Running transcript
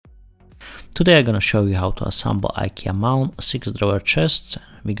Today I'm gonna show you how to assemble Ikea MALM 6-drawer chest.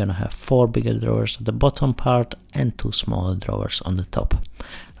 We're gonna have 4 bigger drawers at the bottom part and 2 smaller drawers on the top.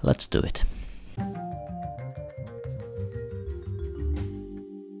 Let's do it.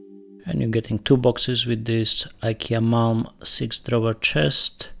 And you're getting 2 boxes with this Ikea MALM 6-drawer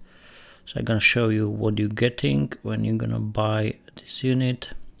chest. So I'm gonna show you what you're getting when you're gonna buy this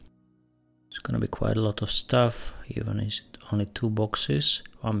unit. It's gonna be quite a lot of stuff, even if it's only 2 boxes,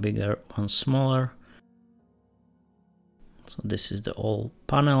 one bigger, one smaller. So this is the all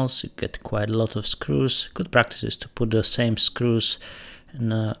panels. You get quite a lot of screws. Good practice is to put the same screws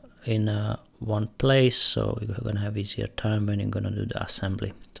in one place, so you're gonna have easier time when you're gonna do the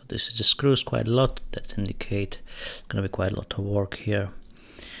assembly. So this is the screws, quite a lot, that indicate it's gonna be quite a lot of work here.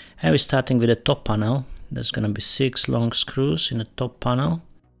 And we're starting with the top panel. There's gonna be 6 long screws in the top panel.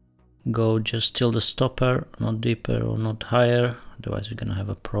 Go just till the stopper, not deeper or not higher, otherwise we're gonna have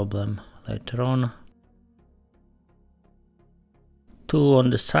a problem later on. 2 on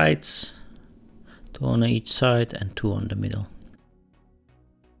the sides, 2 on each side and 2 on the middle.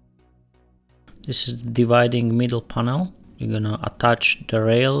 This is the dividing middle panel. You're gonna attach the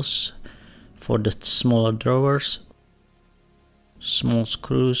rails for the smaller drawers. Small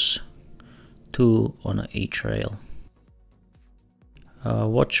screws, 2 on each rail.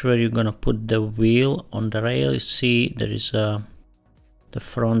 Watch where you're gonna put the wheel on the rail. You see there is the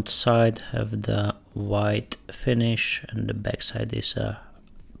front side have the white finish and the back side is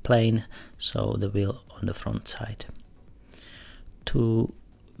plain, so the wheel on the front side. 2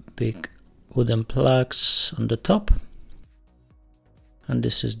 big wooden plugs on the top, and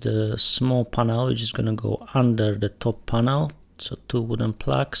this is the small panel which is gonna go under the top panel. So 2 wooden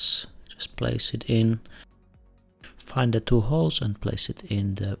plugs, just place it in. Find the 2 holes and place it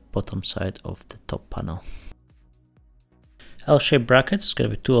in the bottom side of the top panel. L-shaped brackets, gonna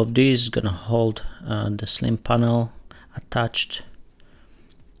be 2 of these, gonna hold the slim panel attached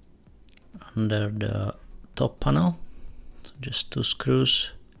under the top panel. So just 2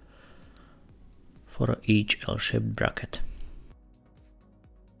 screws for each L-shaped bracket.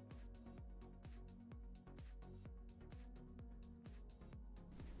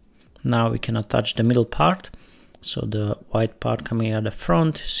 Now we can attach the middle part. So the white part coming at the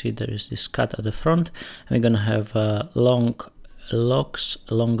front, see there is this cut at the front, and we're gonna have long locks,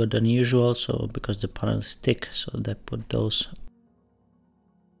 longer than usual, so because the panel is thick, so they put those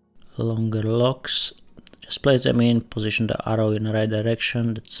longer locks. Just place them in, position the arrow in the right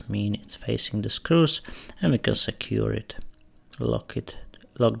direction, that means it's facing the screws, and we can secure it. Lock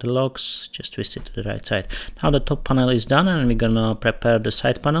the locks, just twist it to the right side. Now the top panel is done and we're gonna prepare the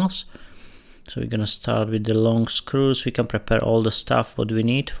side panels. So we're gonna start with the long screws. We can prepare all the stuff what we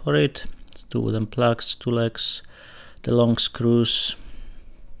need for it. It's 2 wooden plugs, 2 legs, the long screws,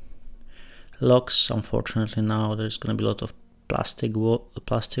 locks. Unfortunately now there's gonna be a lot of plastic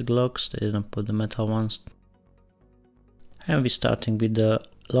locks. They didn't put the metal ones. And we're starting with the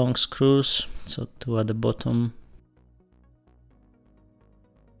long screws. So 2 at the bottom.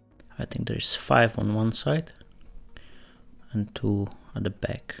 I think there is 5 on one side and 2 at the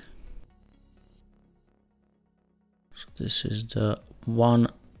back. So this is the one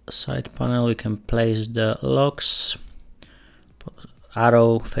side panel. We can place the locks,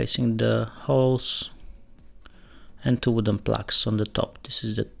 arrow facing the holes, and 2 wooden plugs on the top. This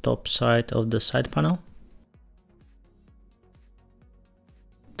is the top side of the side panel.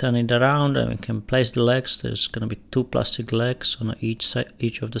 Turn it around and we can place the legs. There's gonna be 2 plastic legs on each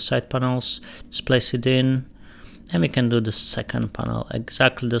of the side panels. Just place it in, and we can do the second panel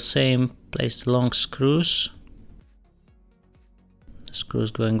exactly the same. Place the long screws. The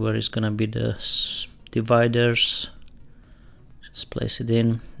screws going where it's gonna be the dividers. Just place it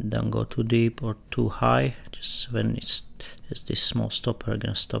in. Don't go too deep or too high. Just when it's this small stopper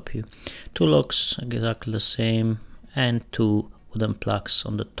gonna stop you. 2 locks exactly the same, and 2 wooden plugs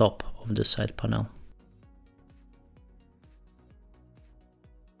on the top of the side panel.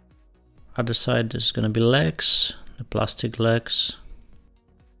 Other side there's gonna be legs, the plastic legs.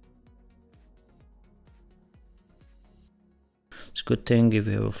 It's a good thing if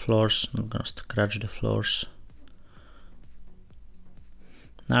you have floors, not gonna scratch the floors.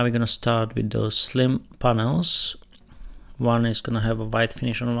 Now we're gonna start with those slim panels. One is gonna have a white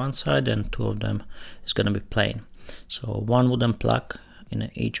finish on one side and 2 of them is gonna be plain. So 1 wooden plug in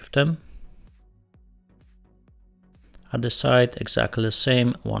each of them. At the side exactly the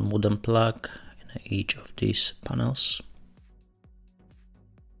same, 1 wooden plug in each of these panels.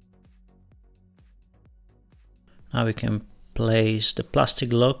 Now we can place the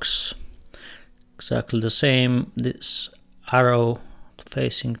plastic locks exactly the same. This arrow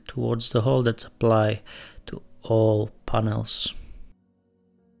facing towards the hole. That's apply to all panels.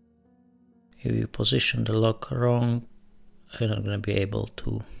 If you position the lock wrong, you're not going to be able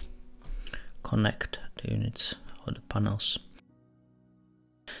to connect the units or the panels.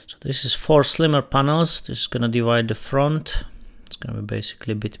 So this is 4 slimmer panels. This is going to divide the front. It's going to be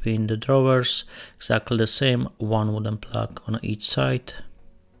basically between the drawers, exactly the same, 1 wooden plug on each side.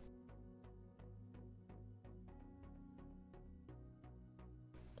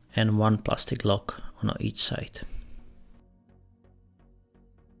 And 1 plastic lock on each side.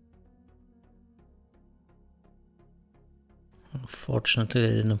 Unfortunately,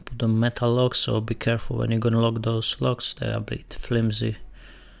 they didn't put the metal locks, so be careful when you're gonna lock those locks. They are a bit flimsy,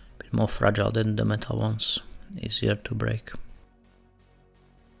 a bit more fragile than the metal ones, easier to break.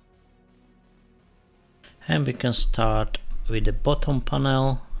 And we can start with the bottom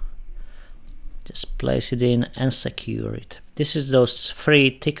panel. Just place it in and secure it. This is those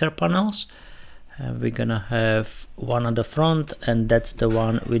 3 thicker panels. We're gonna have one at the front, and that's the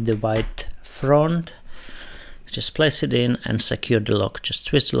one with the white front. Just place it in and secure the lock. Just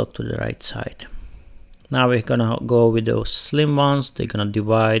twist the lock to the right side. Now we're gonna go with those slim ones. They're gonna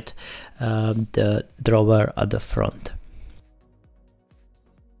divide the drawer at the front.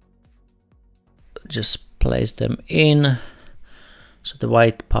 Just place them in, so the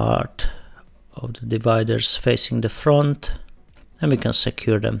white part of the dividers facing the front, and we can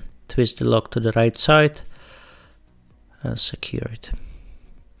secure them. Twist the lock to the right side and secure it.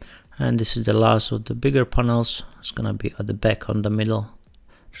 And this is the last of the bigger panels. It's gonna be at the back on the middle.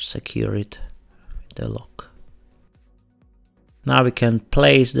 Secure it with the lock. Now we can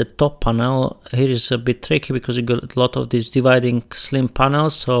place the top panel. Here is a bit tricky because you got a lot of these dividing slim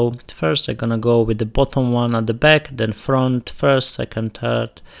panels. So first I'm gonna go with the bottom one at the back, then front, first, second,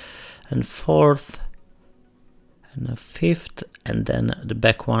 third, and fourth, and a fifth, and then the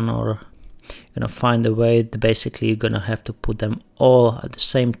back one, or you're gonna find a way. Basically you're gonna have to put them all at the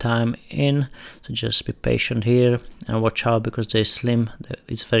same time in, so just be patient here and watch out because they're slim.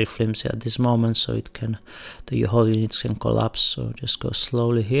 It's very flimsy at this moment, so it can, the whole units can collapse, so just go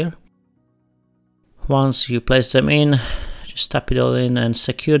slowly here. Once you place them in, just tap it all in and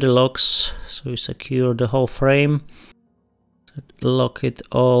secure the locks. So you secure the whole frame, lock it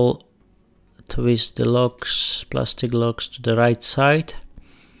all, twist the locks, plastic locks to the right side.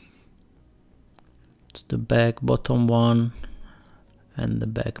 It's the back bottom one and the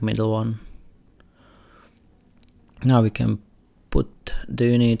back middle one. Now we can put the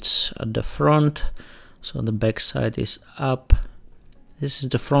units at the front, so the back side is up. This is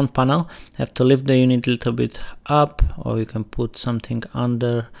the front panel. Have to lift the unit a little bit up, or you can put something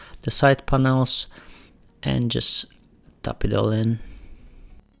under the side panels and just tap it all in.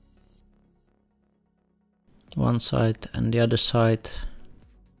 One side and the other side.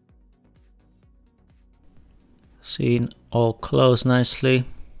 See, all closed nicely.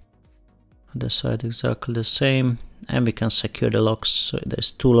 Other side exactly the same, and we can secure the locks. So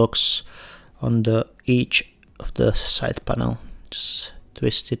there's 2 locks on each of the side panel. Just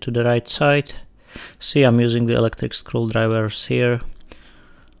twist it to the right side. See, I'm using the electric screwdrivers here.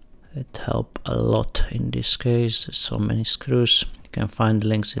 It helps a lot in this case. There's so many screws. You can find the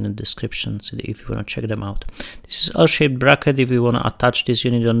links in the description if you want to check them out. This is L-shaped bracket. If you want to attach this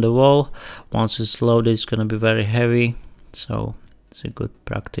unit on the wall, once it's loaded, it's going to be very heavy. So it's a good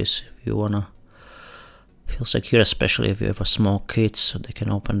practice if you want to feel secure, especially if you have a small kids, so they can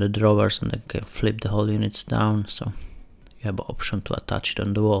open the drawers and they can flip the whole units down. So you have an option to attach it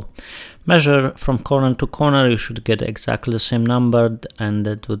on the wall. Measure from corner to corner. You should get exactly the same number, and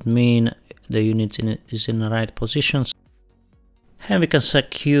that would mean the unit is in the right position. And we can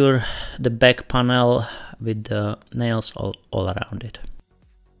secure the back panel with the nails all around it.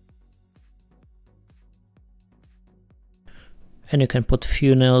 And you can put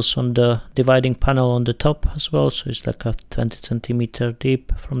few nails on the dividing panel on the top as well, so it's like a 20 centimeter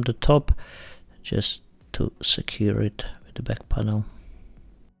deep from the top, just to secure it with the back panel.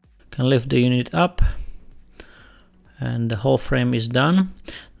 You can lift the unit up and the whole frame is done.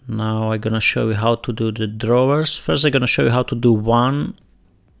 Now I'm gonna show you how to do the drawers. First I'm gonna show you how to do one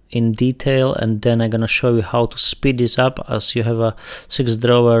in detail, and then I'm gonna show you how to speed this up as you have a 6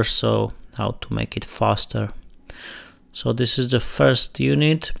 drawers, so how to make it faster. So this is the first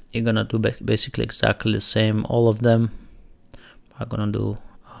unit. You're gonna do basically exactly the same, all of them. I'm gonna do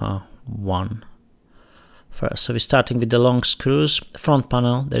one first. So we're starting with the long screws. Front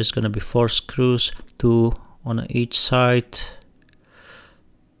panel, there's gonna be 4 screws, 2 on each side.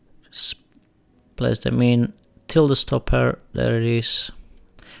 Just place them in till the stopper, there it is.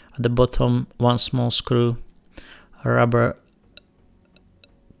 At the bottom, 1 small screw, a rubber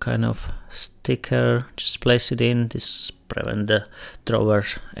kind of sticker, just place it in. This prevent the drawer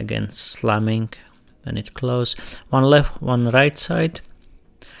against slamming when it closes. One left, one right side.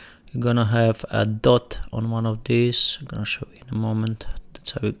 You're gonna have a dot on one of these. I'm gonna show you in a moment.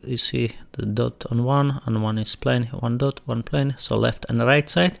 That's how you see the dot on one, and one is plain. One dot, one plain. So left and right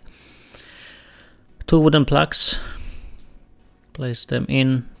side. Two wooden plugs. Place them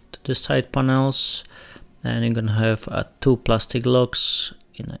in to the side panels, and you're gonna have two plastic locks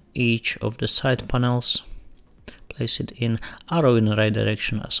in each of the side panels. Place it in, arrow in the right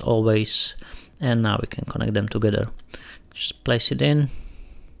direction as always, and now we can connect them together. Just place it in.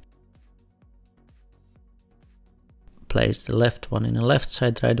 Place the left one in the left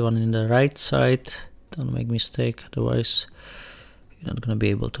side, right one in the right side. Don't make mistake, otherwise you're not gonna be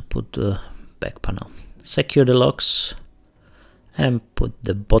able to put the back panel. Secure the locks and put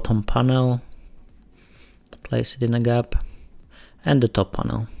the bottom panel. Place it in a gap, and the top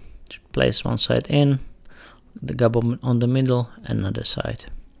panel. Place one side in, the gap on the middle, and another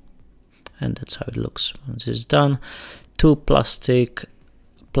side. And that's how it looks. Once it's done, two plastic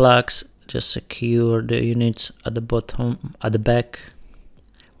plugs. Just secure the units at the bottom, at the back.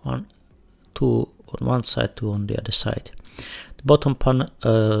 Two on one side, two on the other side. The bottom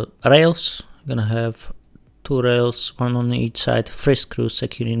rails, you're gonna have two rails, one on each side. 3 screws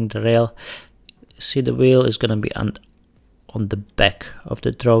securing the rail. See, the wheel is gonna be on the back of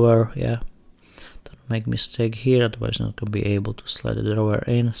the drawer. Yeah, don't make mistake here, otherwise not gonna be able to slide the drawer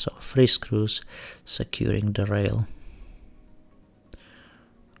in. So 3 screws securing the rail.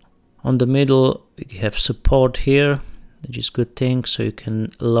 On the middle you have support here, which is a good thing, so you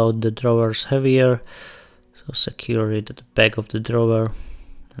can load the drawers heavier. So secure it at the back of the drawer,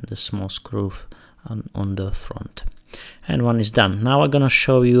 and the small screw on the front. And one is done. Now I'm gonna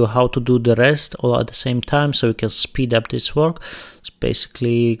show you how to do the rest all at the same time, so you can speed up this work. So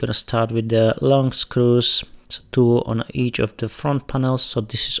basically you're gonna start with the long screws, so 2 on each of the front panels. So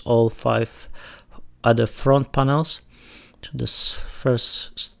this is all 5 other front panels. So this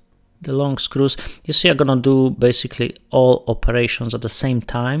first, the long screws, you see, I'm gonna do basically all operations at the same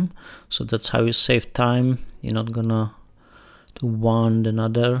time, so that's how you save time. You're not gonna do one then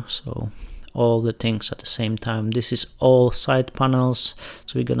another, so all the things at the same time. This is all side panels,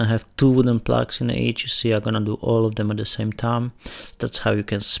 so we're gonna have 2 wooden plugs in each. You see, I'm gonna do all of them at the same time. That's how you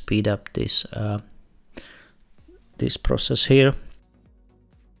can speed up this this process here.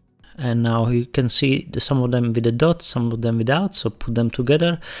 And now you can see some of them with a dot, some of them without, so put them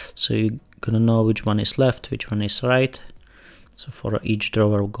together, so you're gonna know which one is left, which one is right. So for each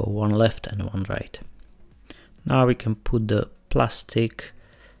drawer we'll go one left and one right. Now we can put the plastic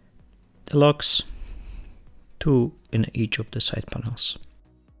locks, 2 in each of the side panels.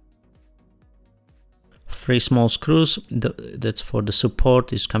 3 small screws, that's for the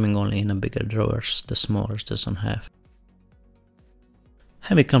support, is coming only in the bigger drawers, the smaller doesn't have.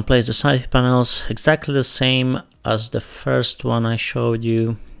 And we can place the side panels exactly the same as the first one I showed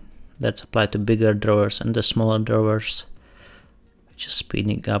you. That's applied to bigger drawers and the smaller drawers. Just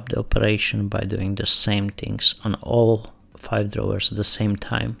speeding up the operation by doing the same things on all 5 drawers at the same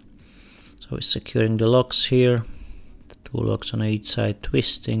time. So we're securing the locks here, the 2 locks on each side,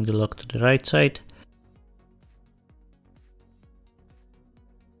 twisting the lock to the right side.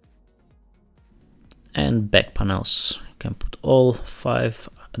 And back panels. Can put all 5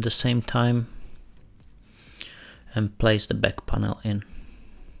 at the same time and place the back panel in.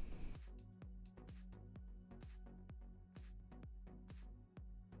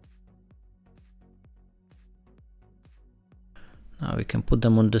 Now we can put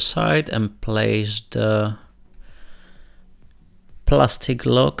them on the side and place the plastic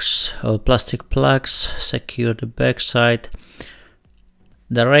locks or plastic plugs, secure the back side,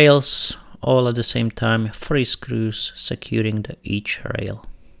 the rails, all at the same time, 3 screws securing each rail.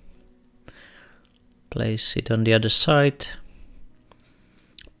 Place it on the other side,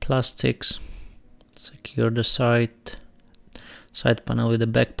 plastics, secure the side panel with the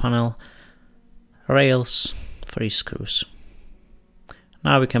back panel, rails, 3 screws.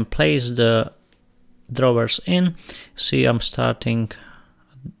 Now we can place the drawers in. See, I'm starting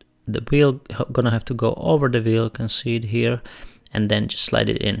the wheel, gonna have to go over the wheel, you can see it here, and then just slide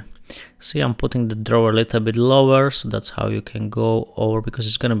it in. See, I'm putting the drawer a little bit lower, so that's how you can go over, because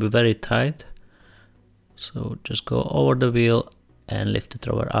it's gonna be very tight. So just go over the wheel and lift the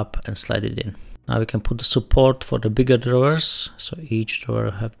drawer up and slide it in. Now we can put the support for the bigger drawers. So each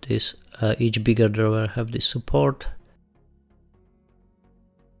drawer have this, each bigger drawer have this support.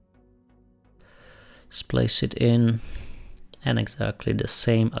 Just place it in, and exactly the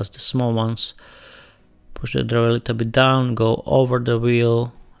same as the small ones. Push the drawer a little bit down, go over the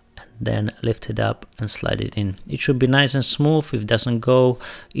wheel, then lift it up and slide it in. It should be nice and smooth. If it doesn't go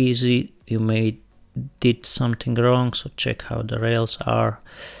easy, you may did something wrong, so check how the rails are.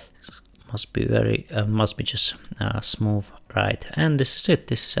 Must be just smooth, right? And this is it.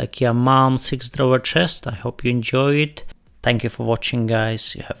 This is Ikea MALM 6-drawer chest. I hope you enjoy it. Thank you for watching,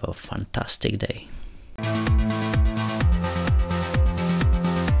 guys. You have a fantastic day.